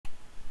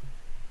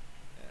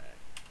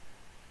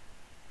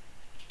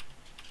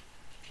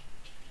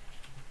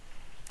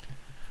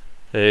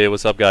Hey,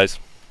 what's up, guys?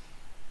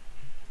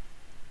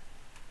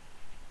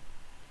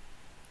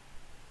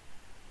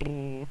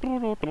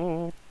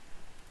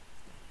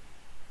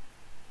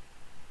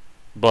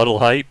 Bud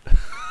Light.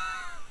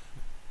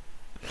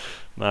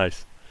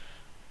 Nice.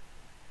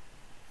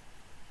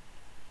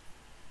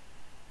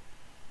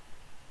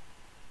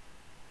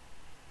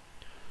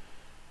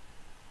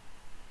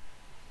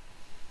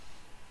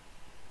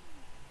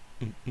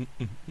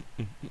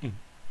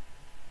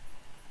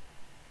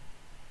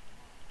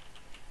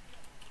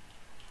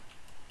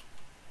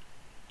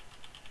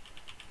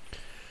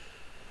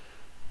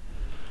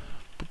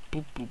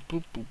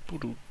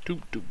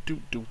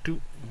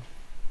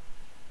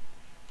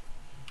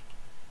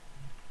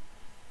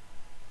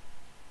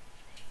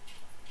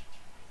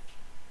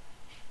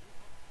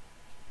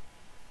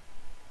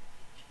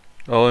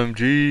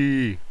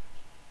 OMG.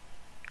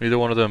 Either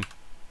one of them.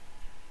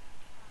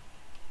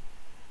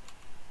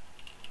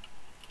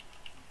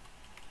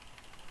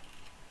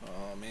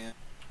 Oh man.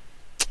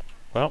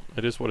 Well,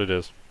 it is what it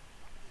is.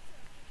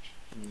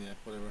 Yeah,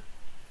 whatever.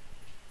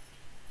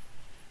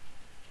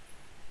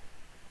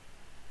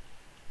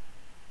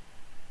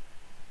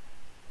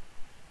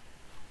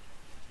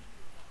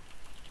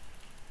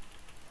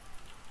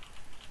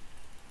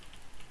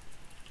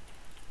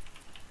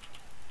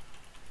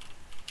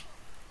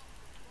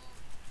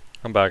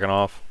 I'm backing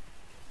off.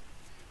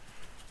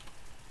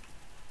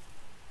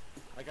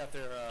 I got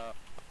their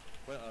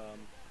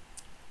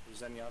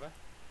Zenyatta.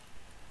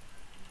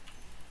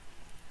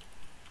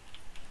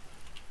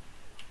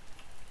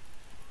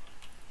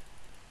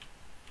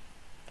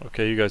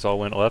 Okay, you guys all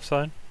went left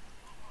side?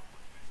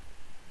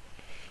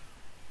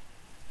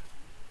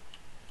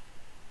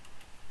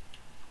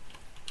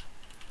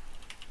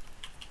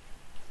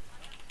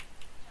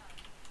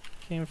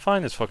 Can't even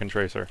find this fucking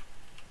tracer.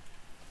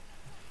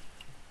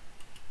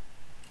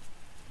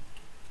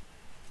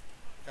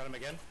 Got him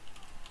again.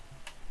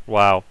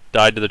 Wow,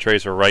 died to the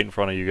tracer right in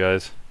front of you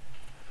guys.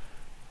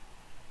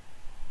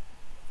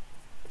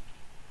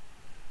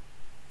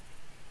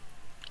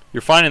 You're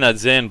finding that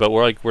Zen, but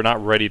we're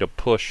not ready to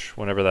push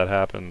whenever that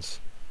happens.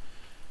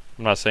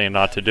 I'm not saying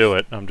not to do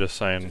it. I'm just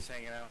saying Just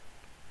hanging out.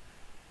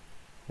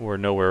 we're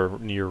nowhere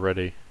near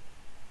ready.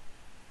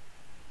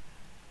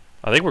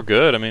 I think we're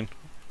good. I mean,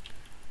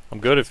 I'm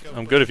good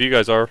if you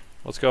guys are.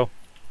 Let's go.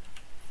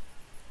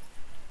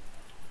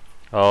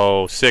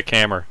 Oh, sick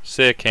hammer.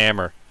 Sick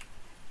hammer.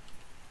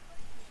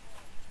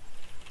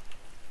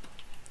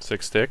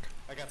 Sick stick.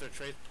 I got their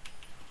trade.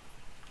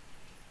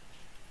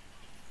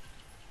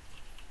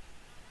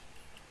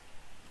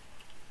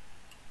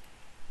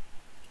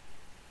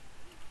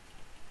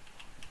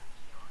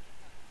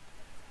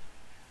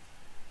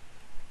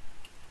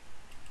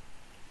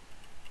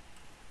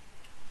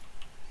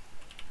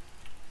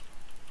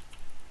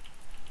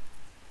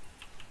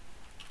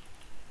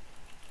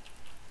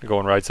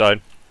 Going right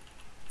side.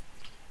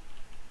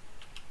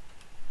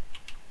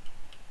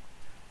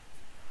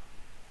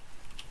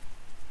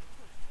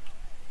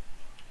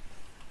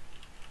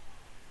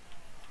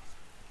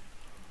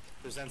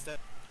 Their Zen's dead.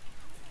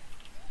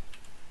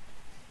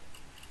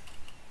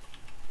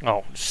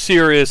 Oh,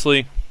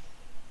 seriously?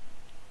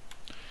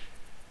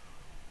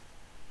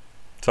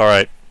 It's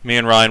alright. Me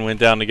and Ryan went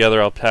down together.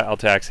 I'll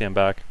taxi him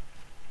back.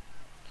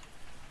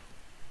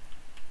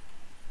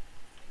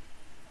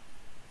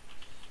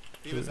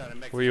 He was out in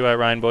Mexico. Where you at,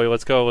 Ryan boy?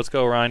 Let's go,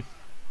 Ryan.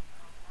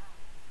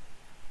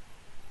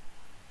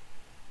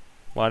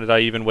 Why did I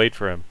even wait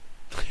for him?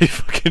 He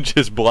fucking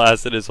just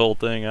blasted his whole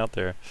thing out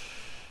there.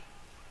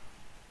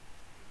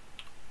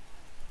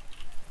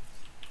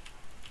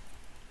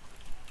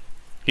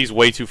 He's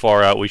way too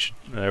far out. We should.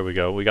 There we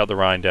go. We got the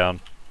Ryan down.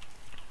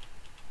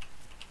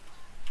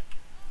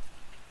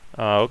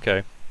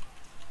 Okay.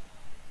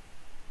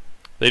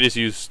 They just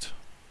used.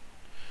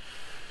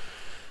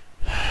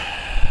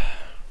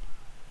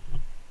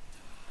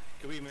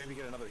 Could we maybe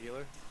get another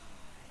healer?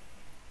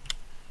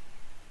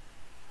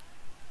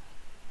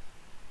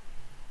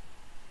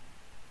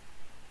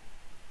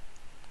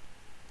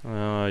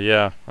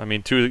 Yeah. I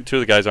mean, two of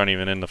the guys aren't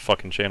even in the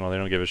fucking channel. They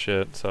don't give a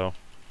shit. So.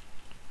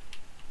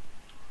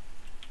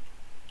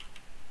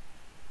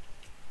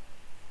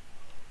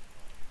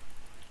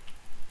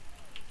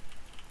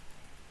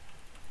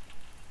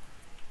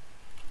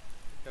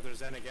 Got their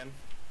Zen again.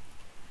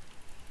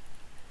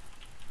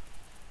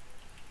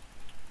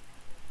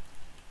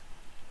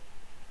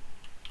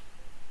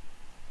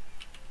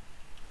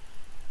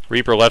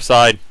 Reaper left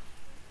side.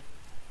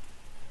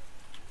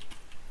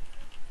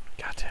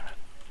 God damn it.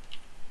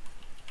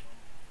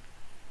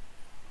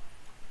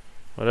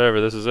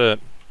 Whatever, this is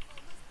it.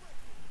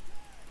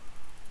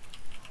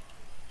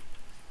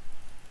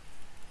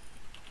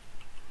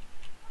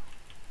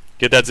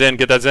 Get that Zen,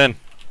 get that Zen.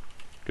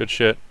 Good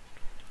shit.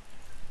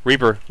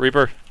 Reaper,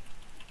 Reaper.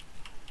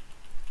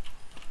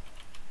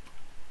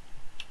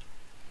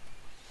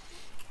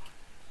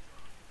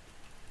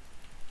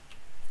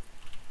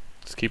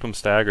 Just keep them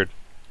staggered.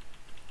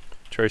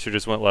 Tracer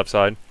just went left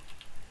side.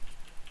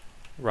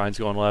 Ryan's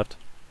going left.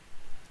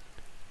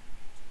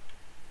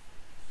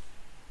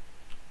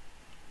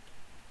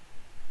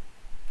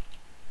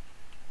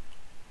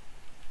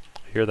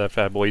 Hear that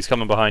fat boy. He's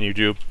coming behind you,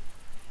 Jube.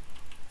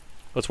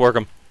 Let's work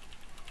him.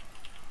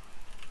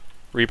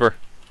 Reaper.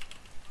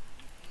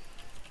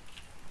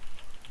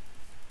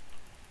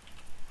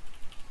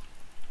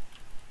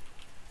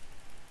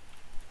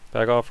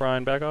 Back off,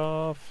 Ryan. Back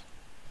off.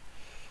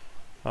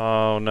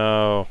 Oh,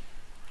 no.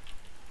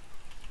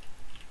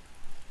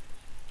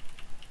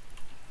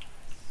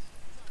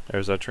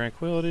 There's that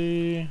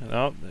tranquility.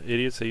 Oh, the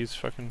idiots, they use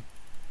fucking...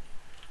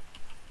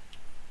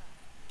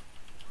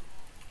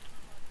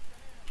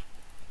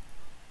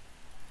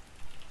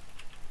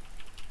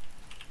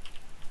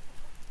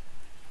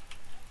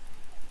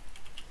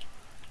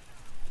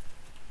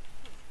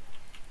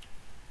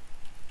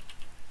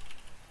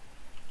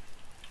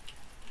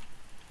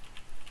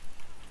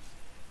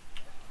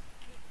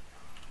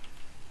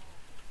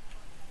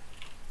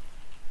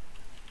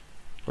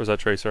 Where's that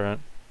tracer at?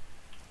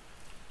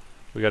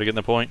 We gotta get in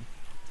the point.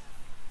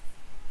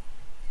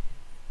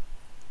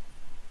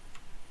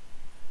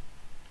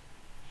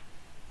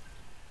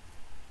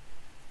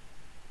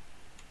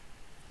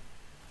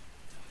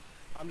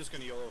 I'm just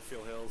gonna YOLO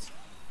fill hills.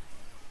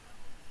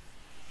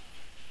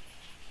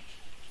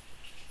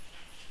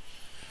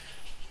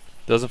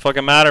 Doesn't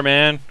fucking matter,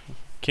 man.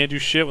 Can't do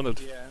shit with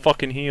the Yeah.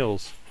 fucking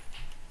heals.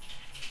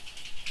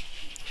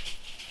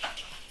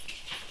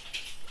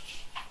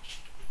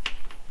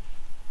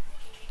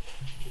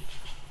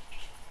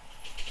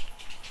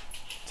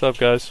 What's up,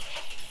 guys?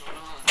 What's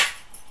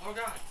going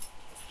on? Oh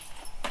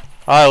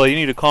god. Isla, you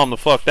need to calm the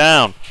fuck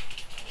down.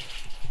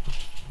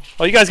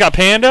 Oh, you guys got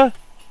Panda?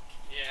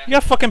 Yeah. You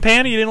got fucking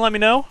Panda? You didn't let me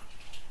know?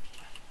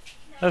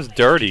 That's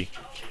dirty.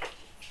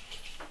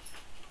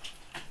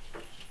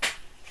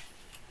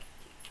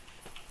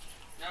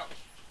 No.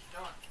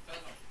 Come on. Tell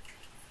them.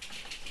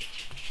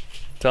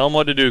 Tell him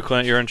what to do,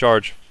 Clint. You're in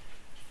charge.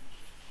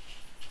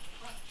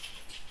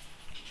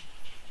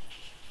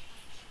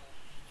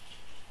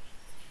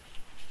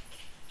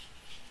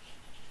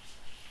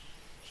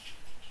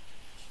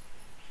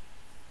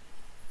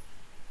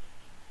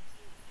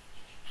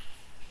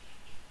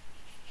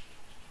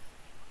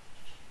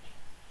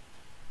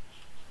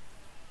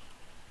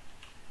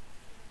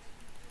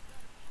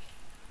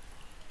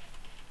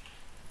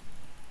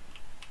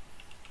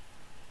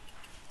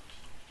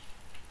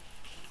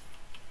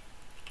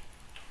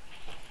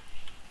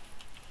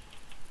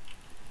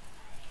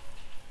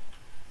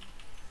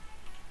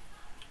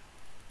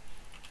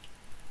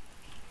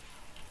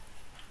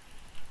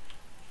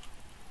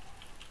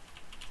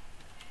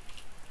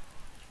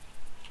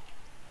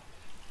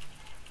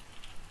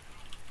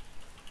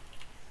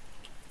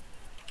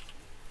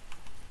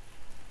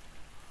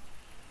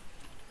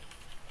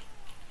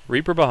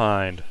 Reaper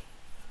behind.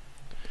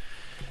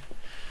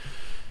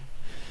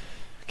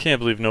 Can't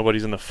believe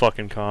nobody's in the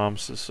fucking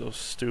comms. This is so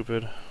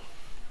stupid. That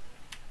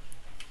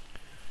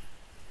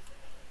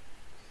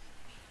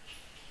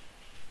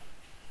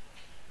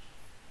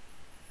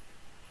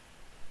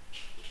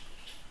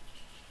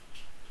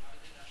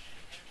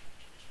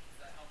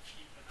helps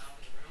keep them out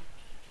of the room.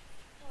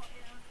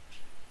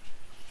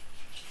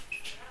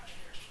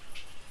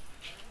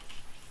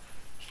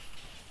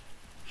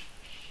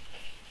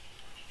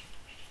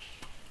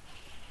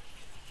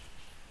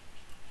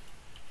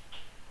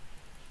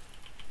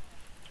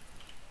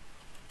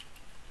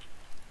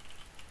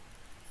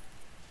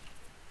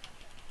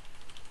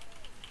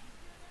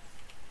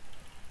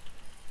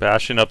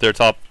 Bastion up there,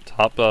 top.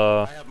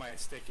 I have my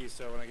sticky,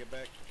 so when I get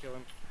back, kill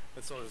him.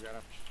 That soldier's got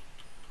him.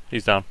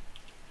 He's down.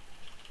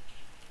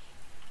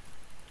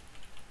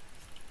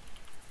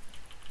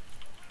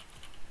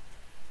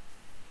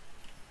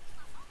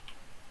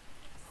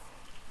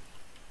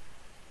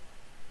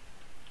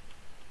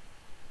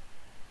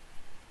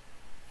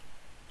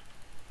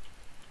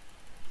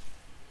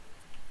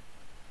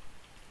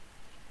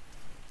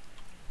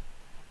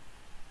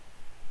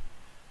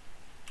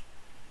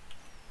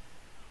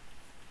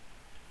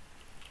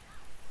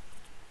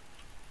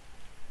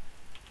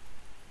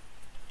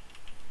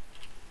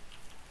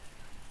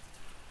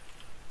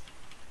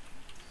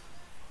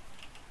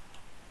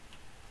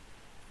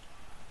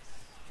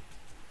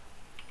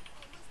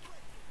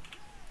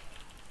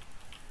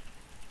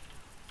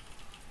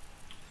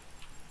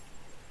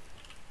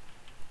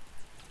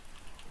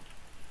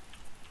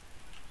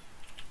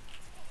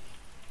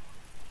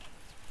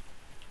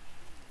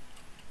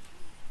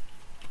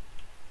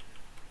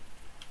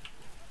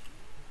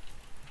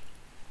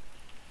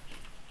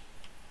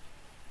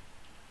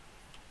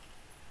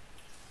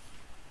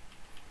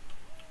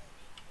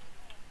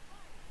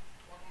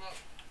 Walk them up.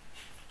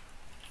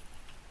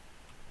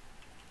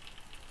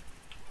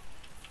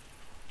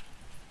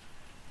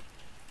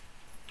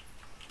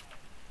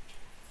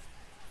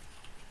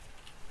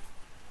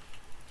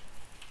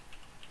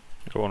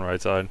 Going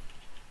right side.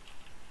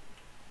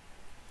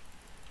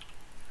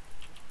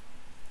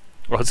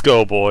 Let's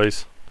go,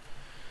 boys.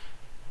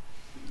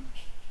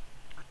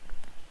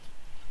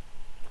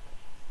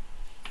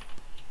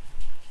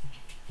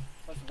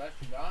 That's the best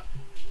you got?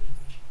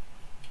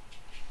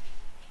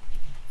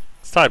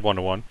 It's tied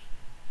 1-1.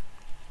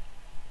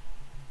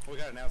 We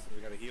got an announcement.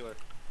 We got a healer.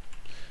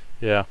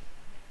 Yeah.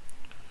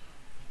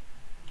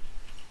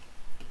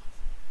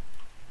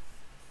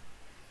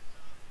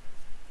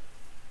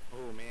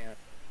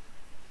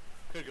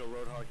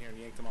 and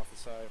yanked him off the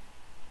side.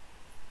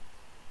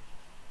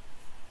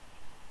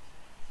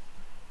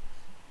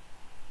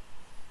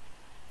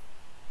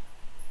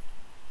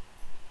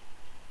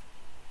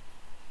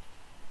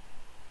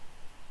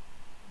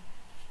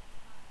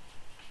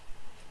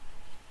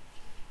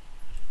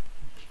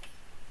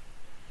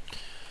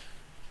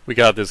 We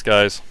got this,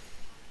 guys.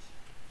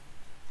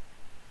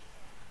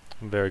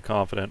 I'm very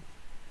confident.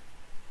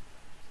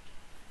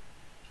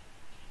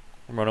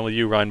 I'm running with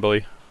you, Ryan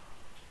Bully.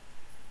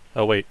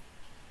 Oh wait,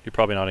 you're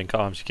probably not in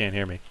comms. You can't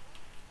hear me.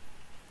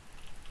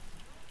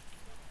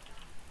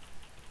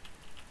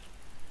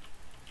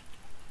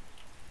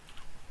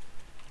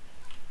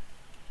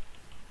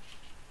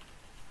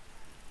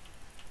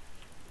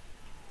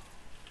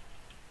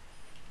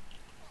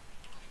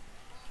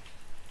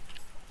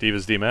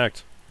 Diva's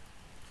demacked.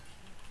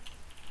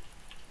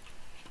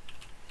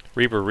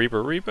 Reaper,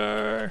 Reaper,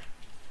 Reaper!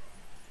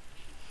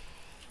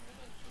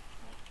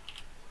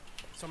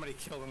 Somebody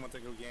killed him, went to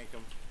go yank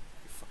him.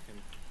 He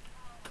fucking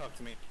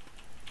cucked me.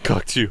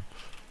 Cocked you.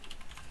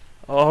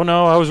 Oh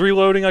no, I was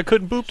reloading. I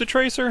couldn't boop the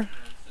Tracer.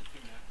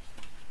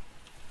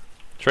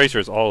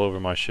 Tracer's all over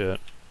my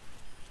shit.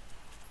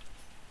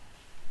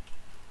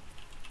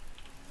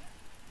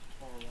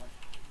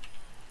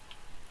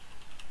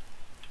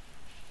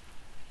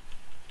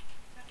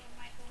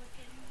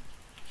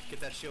 Get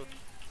that shield.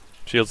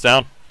 Shield's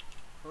down.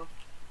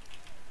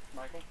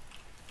 Michael?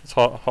 It's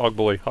Hog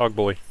Boy, Hog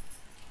Boy.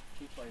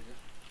 He plays it.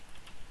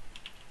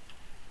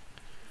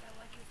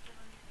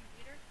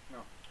 No.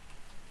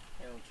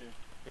 Halo 2.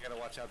 You gotta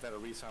watch out that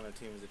Aris on their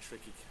team is a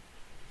tricky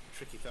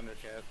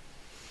Thundercat.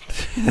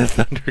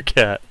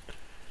 Thundercat.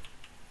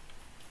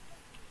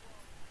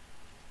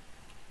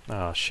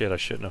 Oh shit, I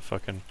shouldn't have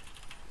fucking...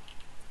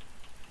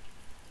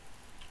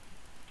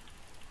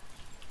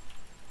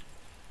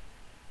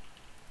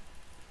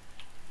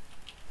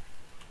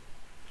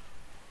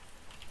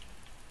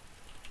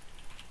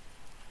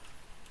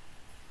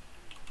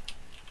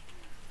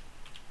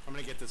 I'm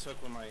gonna get this hook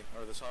when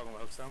this hog when my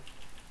hook's down.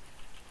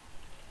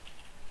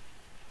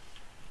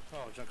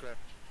 Oh, Junkrat.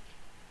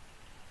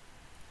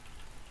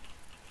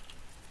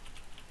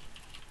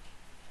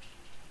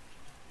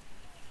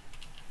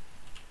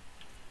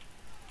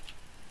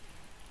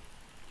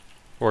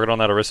 Working on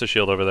that Orisa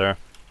shield over there.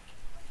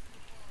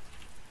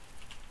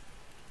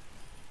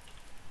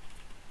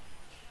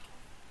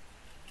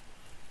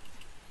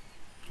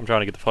 I'm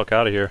trying to get the fuck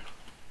out of here.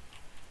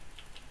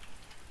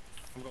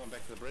 I'm going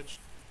back to the bridge.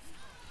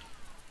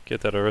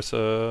 Get that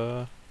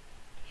Orisa.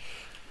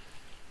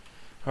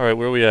 Alright,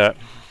 where are we at?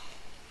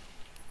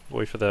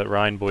 Wait for that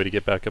Ryan boy to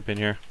get back up in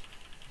here.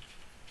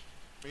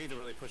 We need to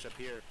really push up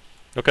here.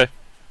 Okay.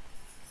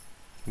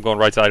 I'm going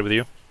right side with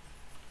you.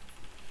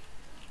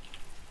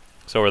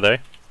 So are they.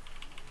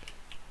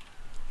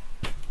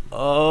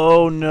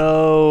 Oh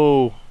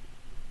no!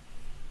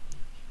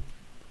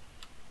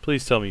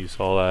 Please tell me you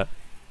saw that.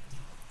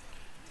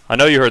 I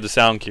know you heard the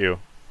sound cue.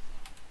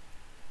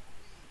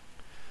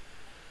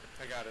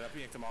 I got it. I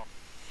yanked them all.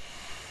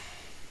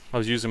 I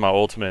was using my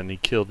ultimate and he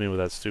killed me with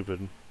that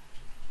stupid...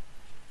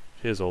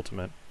 his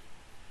ultimate.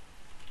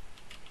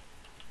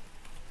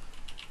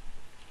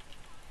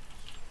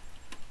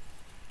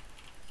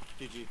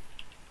 GG.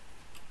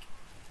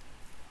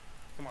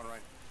 Come on,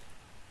 Ryan.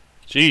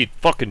 G!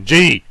 Fucking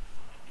G!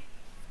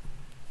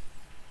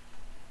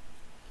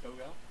 Go.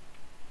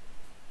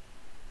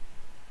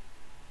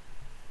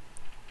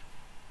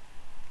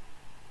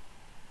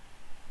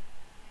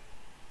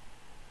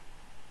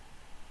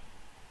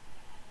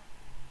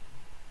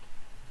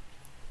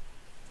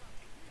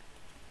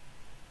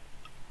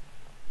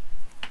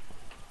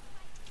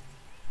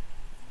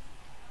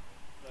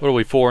 What are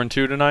we, 4 and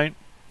 2 tonight?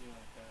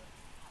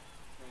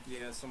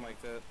 Yeah, something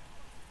like that.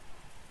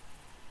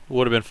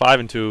 Would have been 5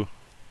 and 2.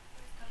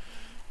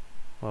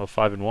 Well,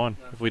 5 and 1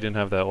 if we didn't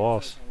have that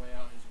loss.